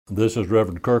This is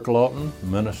Reverend Kirk Lawton,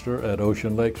 minister at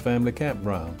Ocean Lakes Family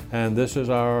Campground, and this is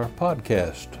our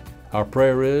podcast. Our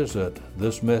prayer is that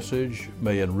this message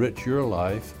may enrich your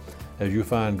life as you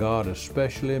find God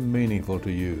especially meaningful to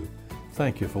you.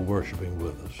 Thank you for worshiping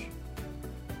with us.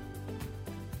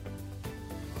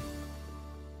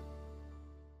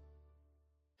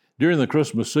 During the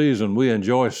Christmas season, we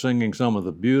enjoy singing some of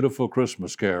the beautiful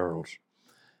Christmas carols.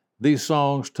 These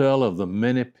songs tell of the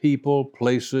many people,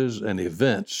 places, and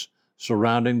events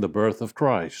surrounding the birth of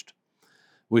Christ.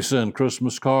 We send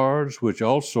Christmas cards, which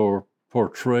also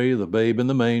portray the babe in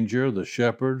the manger, the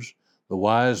shepherds, the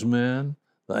wise men,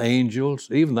 the angels,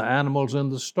 even the animals in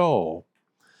the stall.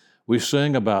 We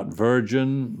sing about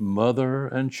virgin, mother,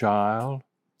 and child,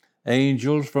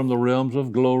 angels from the realms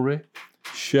of glory,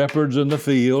 shepherds in the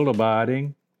field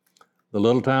abiding, the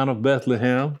little town of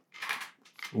Bethlehem,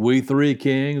 we three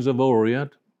kings of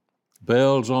Orient,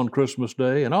 bells on Christmas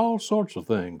Day, and all sorts of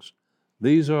things.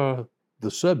 These are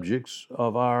the subjects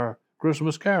of our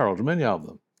Christmas carols, many of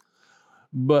them.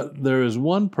 But there is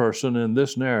one person in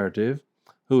this narrative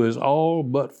who is all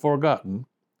but forgotten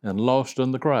and lost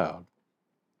in the crowd.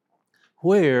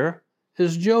 Where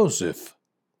is Joseph,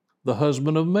 the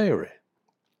husband of Mary?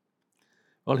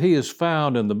 Well, he is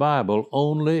found in the Bible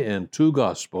only in two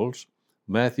Gospels,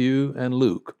 Matthew and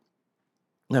Luke,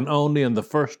 and only in the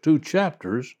first two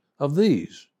chapters of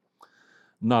these.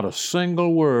 Not a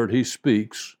single word he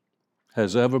speaks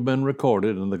has ever been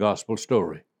recorded in the gospel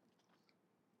story.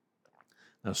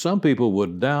 Now, some people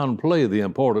would downplay the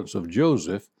importance of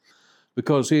Joseph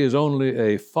because he is only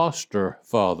a foster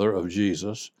father of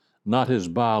Jesus, not his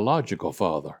biological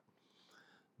father.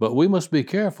 But we must be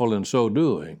careful in so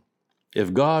doing.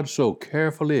 If God so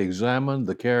carefully examined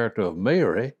the character of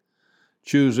Mary,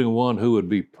 choosing one who would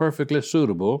be perfectly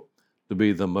suitable to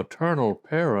be the maternal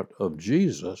parent of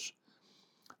Jesus,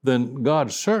 then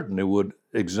God certainly would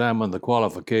examine the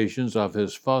qualifications of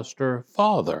his foster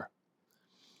father.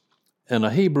 In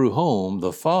a Hebrew home,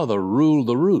 the father ruled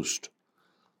the roost,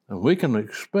 and we can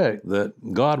expect that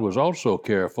God was also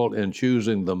careful in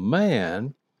choosing the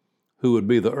man who would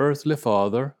be the earthly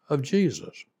father of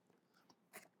Jesus.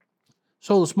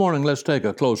 So this morning, let's take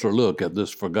a closer look at this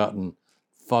forgotten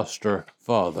foster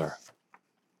father.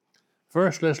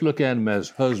 First, let's look at him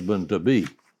as husband-to-be.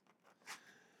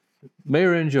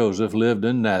 Mary and Joseph lived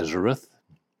in Nazareth.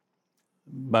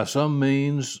 By some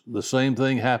means, the same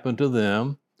thing happened to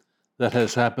them that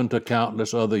has happened to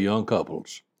countless other young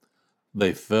couples.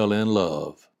 They fell in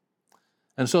love,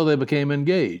 and so they became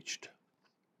engaged.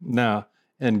 Now,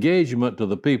 engagement to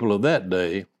the people of that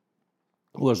day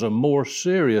was a more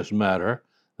serious matter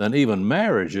than even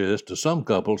marriage is to some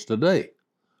couples today.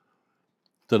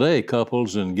 Today,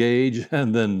 couples engage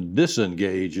and then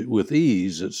disengage with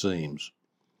ease, it seems.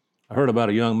 I heard about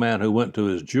a young man who went to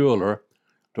his jeweler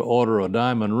to order a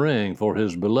diamond ring for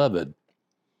his beloved.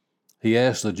 He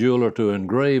asked the jeweler to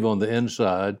engrave on the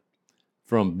inside,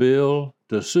 "From Bill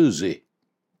to Susie."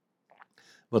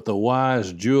 But the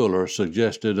wise jeweler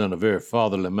suggested in a very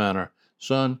fatherly manner,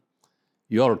 "Son,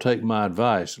 you ought to take my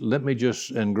advice. Let me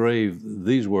just engrave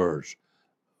these words,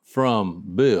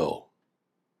 'From Bill,'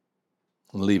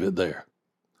 and leave it there."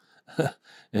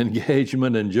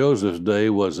 Engagement in Joseph's day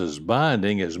was as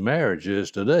binding as marriage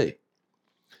is today.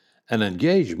 An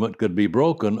engagement could be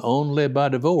broken only by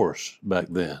divorce back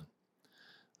then.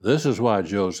 This is why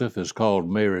Joseph is called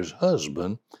Mary's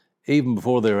husband even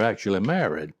before they were actually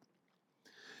married.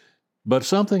 But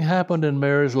something happened in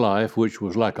Mary's life which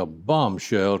was like a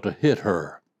bombshell to hit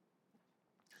her.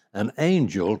 An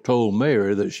angel told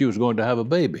Mary that she was going to have a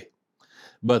baby,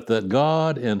 but that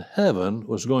God in heaven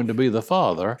was going to be the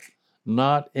father,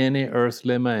 not any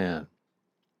earthly man.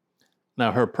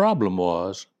 Now, her problem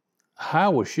was, how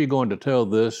was she going to tell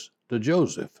this to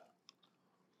Joseph?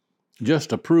 Just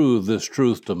to prove this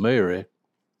truth to Mary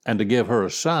and to give her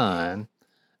a sign,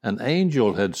 an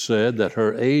angel had said that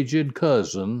her aged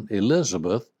cousin,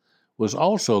 Elizabeth, was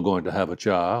also going to have a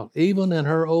child, even in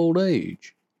her old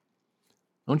age.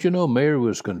 Don't you know Mary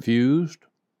was confused?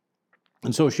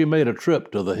 And so she made a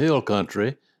trip to the hill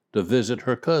country to visit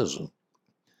her cousin.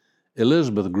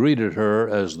 Elizabeth greeted her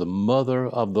as the mother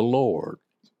of the Lord.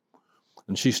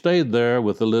 And she stayed there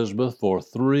with Elizabeth for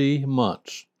 3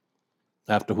 months,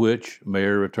 after which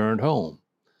Mary returned home.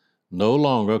 No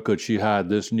longer could she hide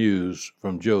this news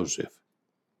from Joseph.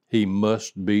 He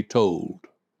must be told.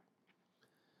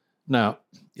 Now,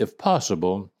 if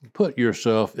possible, put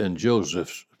yourself in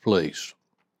Joseph's place.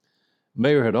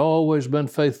 Mary had always been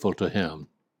faithful to him,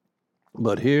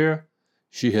 but here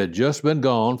she had just been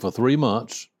gone for 3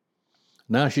 months.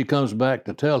 Now she comes back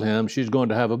to tell him she's going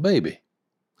to have a baby.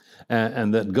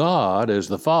 and that God is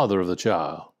the father of the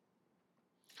child.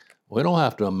 We don't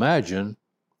have to imagine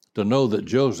to know that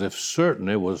Joseph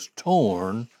certainly was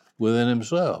torn within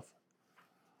himself.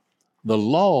 The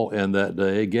law in that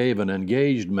day gave an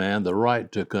engaged man the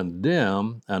right to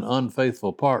condemn an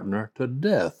unfaithful partner to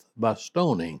death by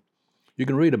stoning. You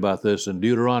can read about this in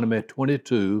Deuteronomy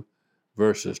 22,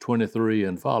 verses 23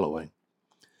 and following.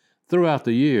 Throughout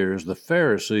the years, the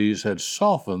Pharisees had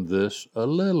softened this a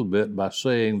little bit by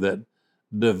saying that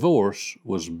divorce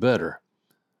was better,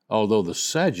 although the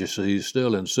Sadducees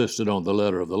still insisted on the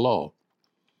letter of the law.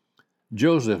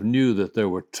 Joseph knew that there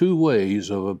were two ways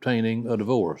of obtaining a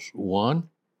divorce. One,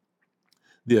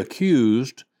 the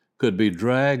accused could be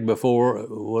dragged before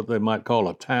what they might call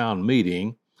a town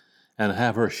meeting and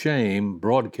have her shame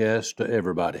broadcast to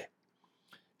everybody.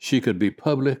 She could be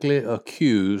publicly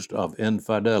accused of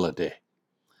infidelity.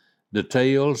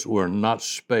 Details were not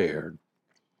spared.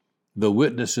 The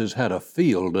witnesses had a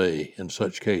field day in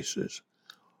such cases.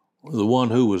 The one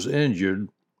who was injured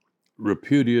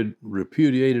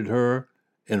repudiated her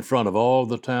in front of all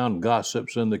the town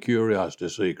gossips and the curiosity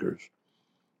seekers.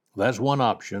 That's one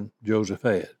option Joseph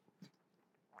had.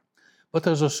 But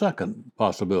there's a second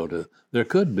possibility. There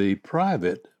could be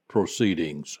private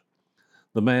proceedings.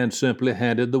 The man simply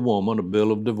handed the woman a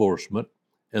bill of divorcement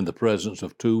in the presence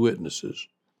of two witnesses.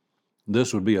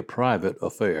 This would be a private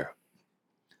affair.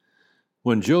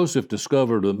 When Joseph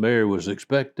discovered that Mary was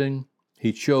expecting,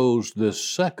 he chose this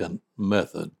second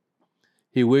method.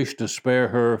 He wished to spare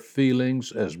her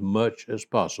feelings as much as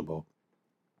possible.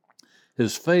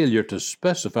 His failure to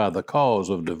specify the cause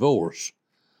of divorce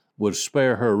would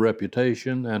spare her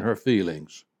reputation and her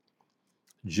feelings.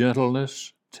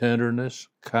 Gentleness, tenderness,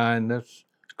 kindness,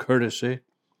 courtesy,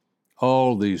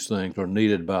 all these things are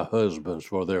needed by husbands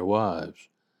for their wives.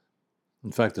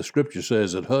 In fact, the scripture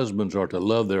says that husbands are to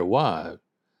love their wives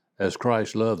as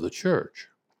Christ loved the church.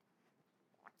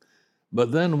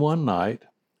 But then one night,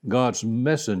 God's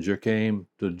messenger came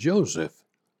to Joseph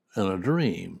in a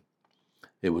dream.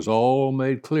 It was all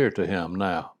made clear to him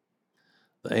now.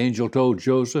 The angel told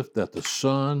Joseph that the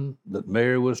son that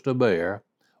Mary was to bear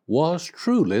was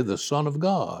truly the Son of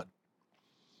God.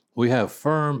 We have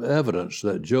firm evidence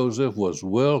that Joseph was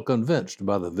well convinced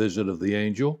by the visit of the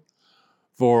angel,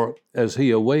 for as he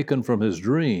awakened from his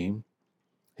dream,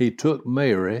 he took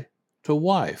Mary to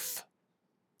wife.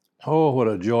 Oh, what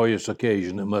a joyous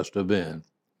occasion it must have been,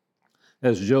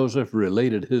 as Joseph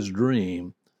related his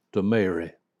dream to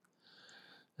Mary.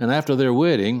 And after their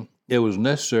wedding, it was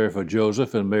necessary for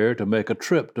Joseph and Mary to make a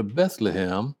trip to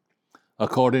Bethlehem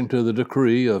according to the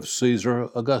decree of Caesar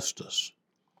Augustus.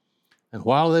 And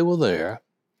while they were there,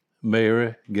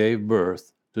 Mary gave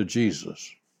birth to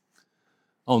Jesus.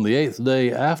 On the 8th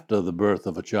day after the birth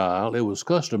of a child, it was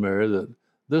customary that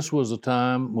this was the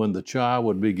time when the child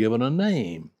would be given a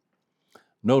name.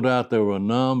 No doubt there were a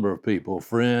number of people,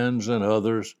 friends and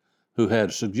others, who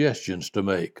had suggestions to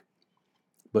make.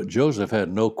 But Joseph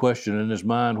had no question in his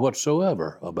mind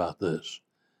whatsoever about this.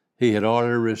 He had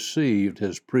already received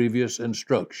his previous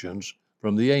instructions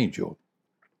from the angel,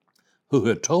 who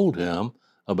had told him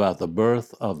about the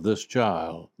birth of this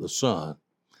child, the son.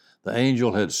 The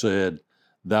angel had said,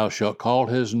 "Thou shalt call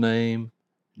his name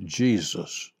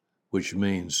Jesus," which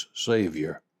means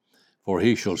Savior, "for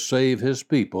he shall save his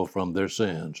people from their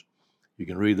sins." You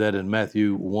can read that in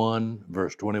Matthew 1,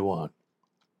 verse 21.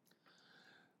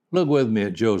 Look with me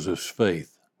at Joseph's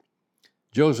faith.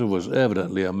 Joseph was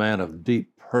evidently a man of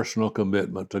deep personal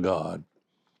commitment to God,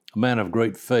 a man of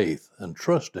great faith and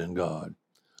trust in God.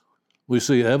 We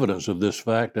see evidence of this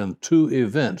fact in two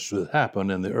events that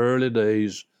happened in the early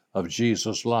days of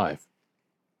Jesus' life.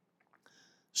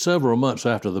 Several months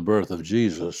after the birth of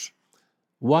Jesus,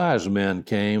 wise men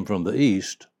came from the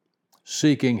east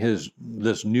seeking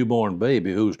this newborn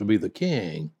baby who was to be the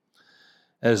king.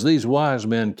 As these wise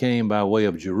men came by way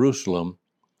of Jerusalem,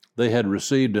 they had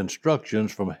received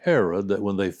instructions from Herod that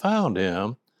when they found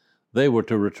him, they were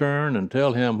to return and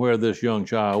tell him where this young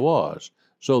child was,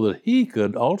 so that he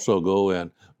could also go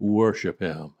and worship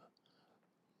him.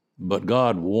 But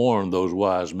God warned those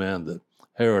wise men that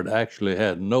Herod actually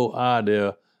had no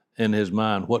idea in his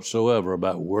mind whatsoever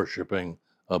about worshiping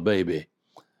a baby.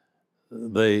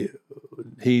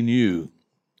 He knew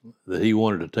that he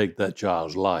wanted to take that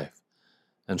child's life.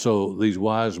 And so these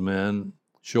wise men,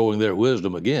 showing their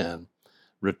wisdom again,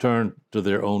 returned to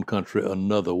their own country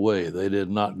another way. They did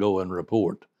not go and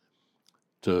report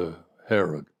to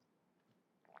Herod.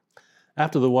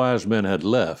 After the wise men had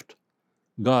left,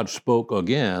 God spoke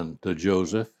again to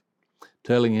Joseph,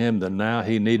 telling him that now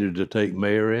he needed to take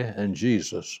Mary and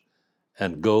Jesus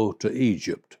and go to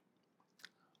Egypt.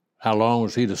 How long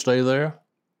was he to stay there?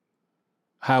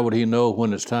 How would he know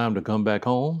when it's time to come back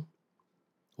home?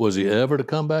 Was he ever to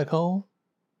come back home?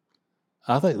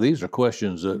 I think these are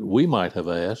questions that we might have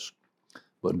asked,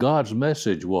 but God's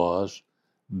message was,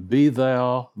 be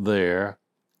thou there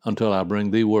until I bring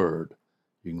thee word.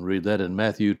 You can read that in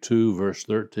Matthew 2, verse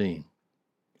 13.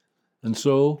 And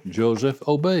so Joseph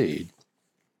obeyed.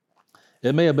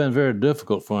 It may have been very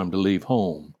difficult for him to leave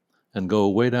home and go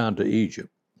way down to Egypt.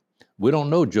 We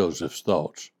don't know Joseph's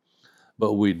thoughts,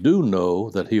 but we do know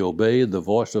that he obeyed the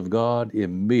voice of God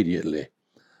immediately.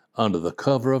 Under the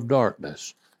cover of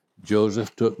darkness,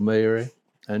 Joseph took Mary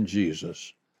and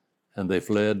Jesus, and they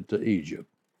fled to Egypt.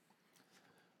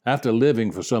 After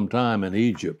living for some time in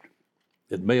Egypt,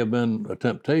 it may have been a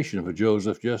temptation for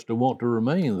Joseph just to want to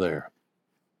remain there.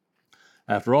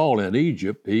 After all, in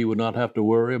Egypt, he would not have to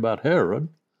worry about Herod.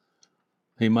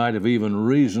 He might have even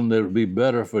reasoned that it would be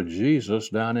better for Jesus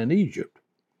down in Egypt.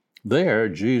 There,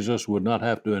 Jesus would not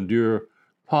have to endure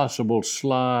possible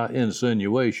sly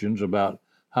insinuations about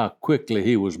how quickly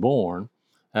he was born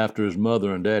after his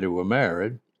mother and daddy were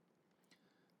married.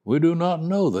 We do not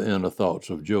know the inner thoughts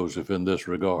of Joseph in this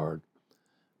regard,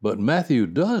 but Matthew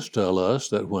does tell us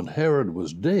that when Herod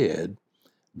was dead,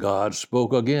 God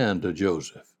spoke again to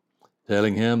Joseph,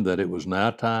 telling him that it was now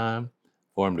time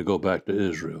for him to go back to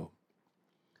Israel.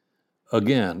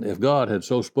 Again, if God had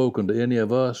so spoken to any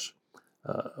of us,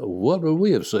 what would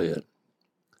we have said?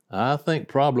 I think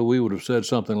probably we would have said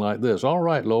something like this: all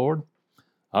right, Lord,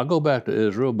 I'll go back to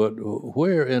Israel, but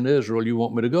where in Israel you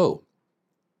want me to go?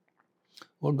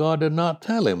 Well, God did not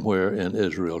tell him where in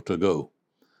Israel to go,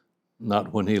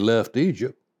 not when he left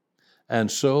Egypt.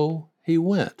 And so he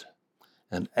went.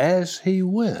 And as he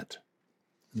went,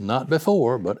 not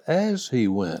before, but as he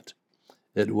went,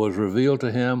 it was revealed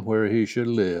to him where he should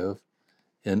live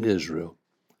in Israel.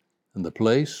 And the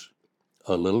place,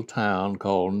 a little town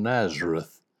called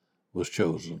Nazareth, was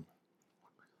chosen.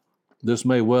 This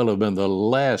may well have been the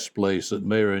last place that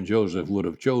Mary and Joseph would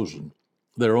have chosen,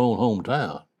 their own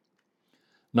hometown.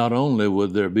 Not only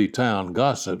would there be town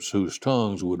gossips whose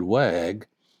tongues would wag,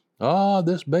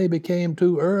 this baby came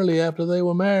too early after they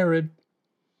were married.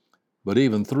 But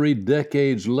even 3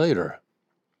 decades later,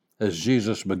 as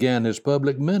Jesus began his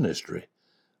public ministry,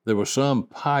 there were some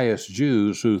pious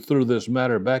Jews who threw this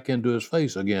matter back into his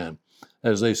face again,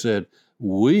 as they said,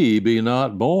 "We be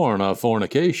not born of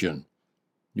fornication."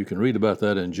 You can read about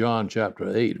that in John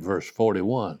chapter 8, verse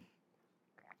 41.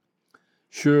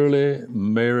 Surely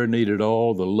Mary needed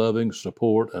all the loving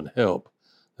support and help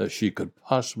that she could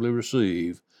possibly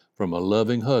receive from a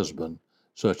loving husband,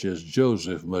 such as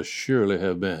Joseph must surely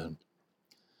have been.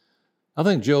 I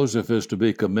think Joseph is to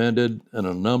be commended in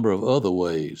a number of other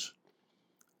ways.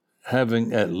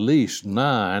 Having at least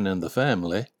 9 in the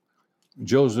family,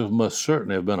 Joseph must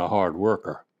certainly have been a hard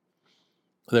worker.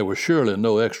 There was surely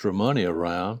no extra money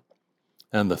around,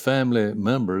 and the family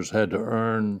members had to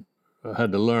learn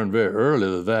very early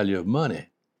the value of money.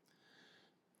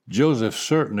 Joseph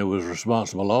certainly was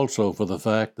responsible also for the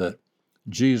fact that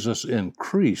Jesus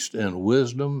increased in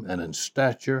wisdom and in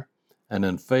stature and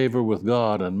in favor with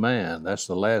God and man. That's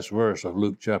the last verse of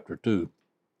Luke chapter 2.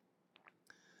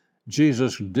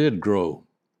 Jesus did grow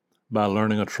by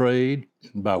learning a trade,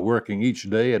 by working each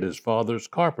day at his father's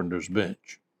carpenter's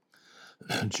bench.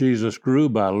 Jesus grew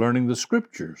by learning the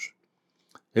scriptures.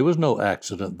 It was no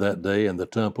accident that day in the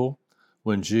temple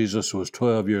when Jesus was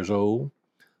 12 years old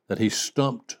that he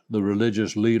stumped the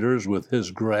religious leaders with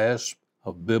his grasp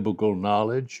of biblical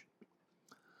knowledge.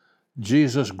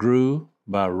 Jesus grew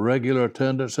by regular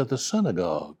attendance at the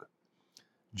synagogue.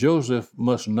 Joseph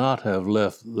must not have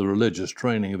left the religious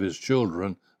training of his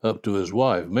children up to his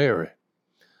wife, Mary.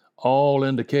 All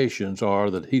indications are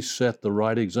that he set the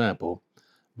right example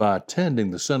by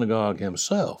attending the synagogue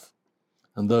himself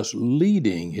and thus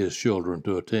leading his children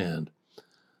to attend.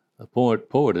 The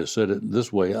poet has said it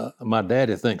this way: my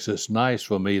daddy thinks it's nice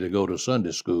for me to go to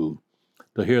Sunday school,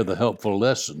 to hear the helpful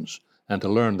lessons, and to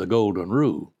learn the golden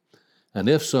rule. And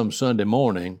if some Sunday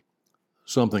morning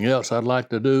something else I'd like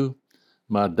to do,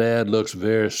 my dad looks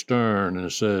very stern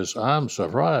and says, "I'm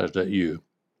surprised at you."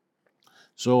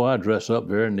 So I dress up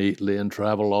very neatly and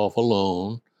travel off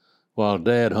alone while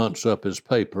Dad hunts up his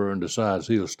paper and decides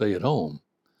he'll stay at home.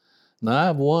 Now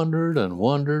I've wondered and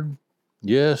wondered,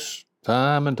 yes,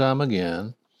 time and time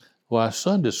again, why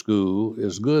Sunday school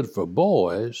is good for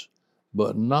boys,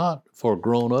 but not for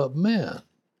grown-up men.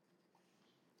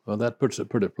 Well, that puts it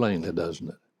pretty plainly, doesn't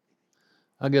it?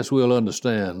 I guess we'll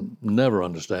never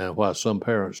understand why some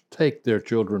parents take their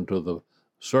children to the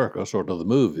circus or to the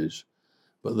movies,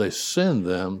 but they send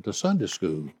them to Sunday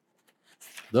school.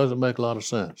 Doesn't make a lot of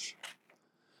sense.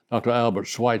 Dr. Albert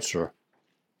Schweitzer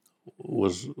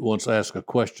was once asked a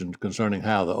question concerning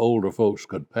how the older folks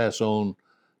could pass on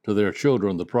to their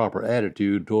children the proper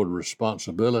attitude toward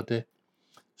responsibility.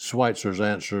 Schweitzer's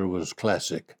answer was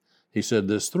classic. He said,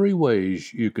 there's 3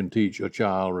 ways you can teach a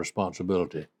child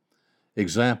responsibility.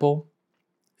 Example,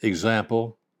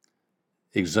 example,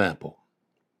 example.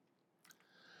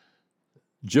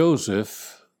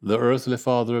 Joseph, the earthly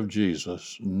father of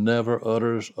Jesus, never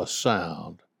utters a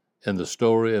sound in the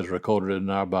story as recorded in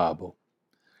our Bible.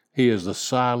 He is the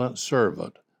silent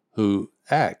servant who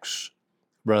acts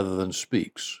rather than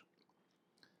speaks.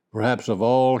 Perhaps of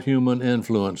all human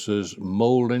influences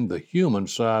molding the human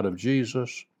side of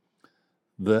Jesus,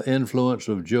 the influence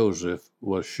of Joseph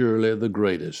was surely the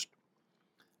greatest,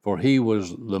 for he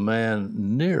was the man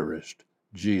nearest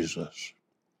Jesus.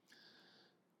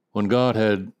 When God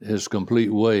had his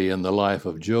complete way in the life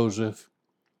of Joseph,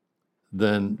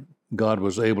 then God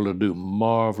was able to do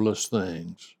marvelous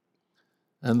things.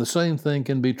 And the same thing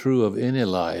can be true of any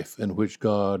life in which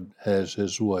God has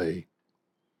his way.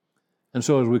 And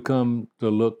so as we come to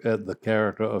look at the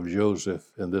character of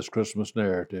Joseph in this Christmas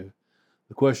narrative,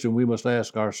 the question we must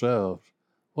ask ourselves,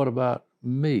 what about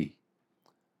me?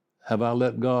 Have I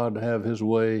let God have his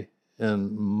way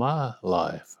in my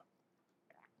life?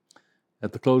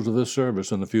 At the close of this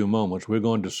service in a few moments, we're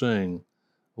going to sing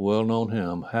a well-known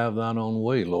hymn, Have Thine Own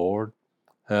Way, Lord,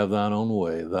 have Thine Own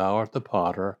way. Thou art the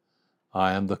potter,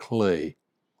 I am the clay.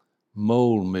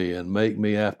 Mold me and make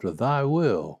me after Thy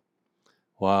will,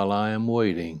 while I am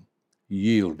waiting,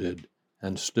 yielded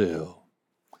and still.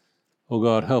 Oh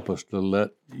God, help us to let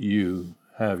you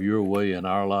have your way in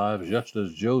our lives, just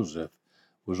as Joseph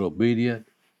was obedient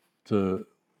to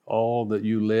all that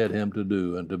you led him to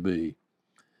do and to be.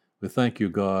 We thank you,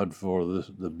 God, for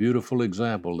the beautiful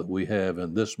example that we have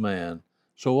in this man,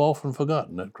 so often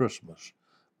forgotten at Christmas,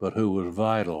 but who was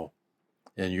vital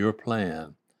in your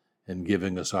plan in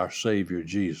giving us our Savior,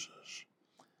 Jesus.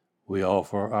 We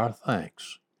offer our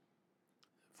thanks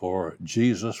for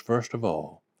Jesus, first of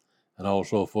all, and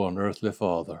also for an earthly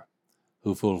Father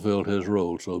who fulfilled his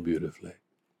role so beautifully.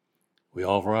 We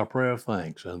offer our prayer of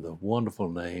thanks in the wonderful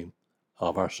name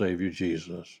of our Savior,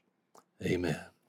 Jesus. Amen.